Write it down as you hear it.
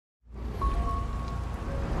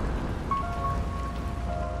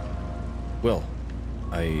Well,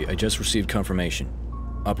 I just received confirmation.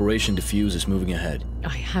 Operation Diffuse is moving ahead. I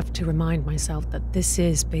have to remind myself that this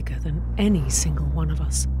is bigger than any single one of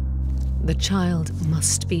us. The child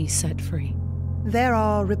must be set free. There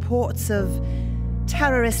are reports of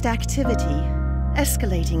terrorist activity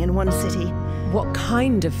escalating in one city. What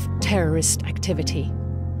kind of terrorist activity?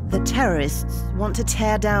 The terrorists want to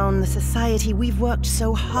tear down the society we've worked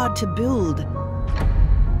so hard to build.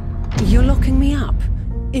 You're locking me up?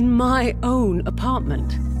 In my own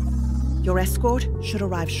apartment? Your escort should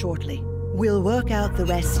arrive shortly. We'll work out the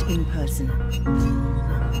rest in person.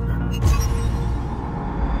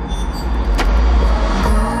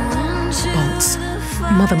 Bolts.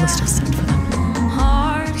 Mother must have sent for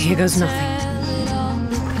them. Here goes nothing.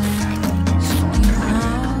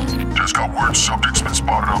 Just got word subject's been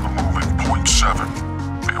spotted on the move in point 7.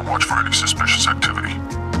 Be on watch for any suspicious activity.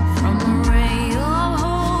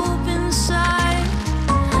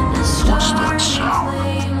 What's that sound?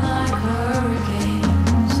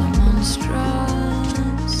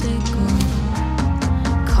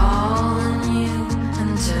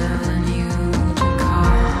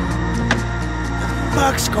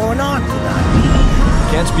 What's going on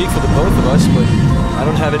tonight? Can't speak for the both of us, but I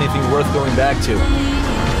don't have anything worth going back to.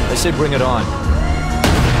 I say bring it on.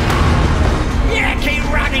 Yeah, keep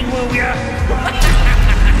running, will ya?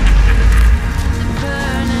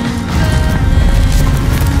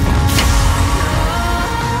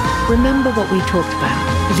 Remember what we talked about,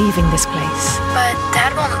 leaving this place. But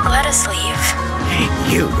Dad won't let us leave.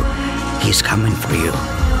 You. He's coming for you.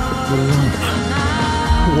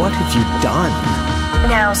 What have you done?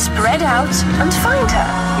 Now spread out and find her.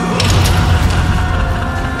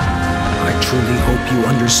 I truly hope you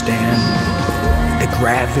understand the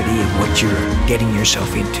gravity of what you're getting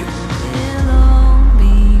yourself into.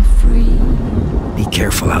 Be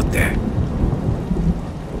careful out there.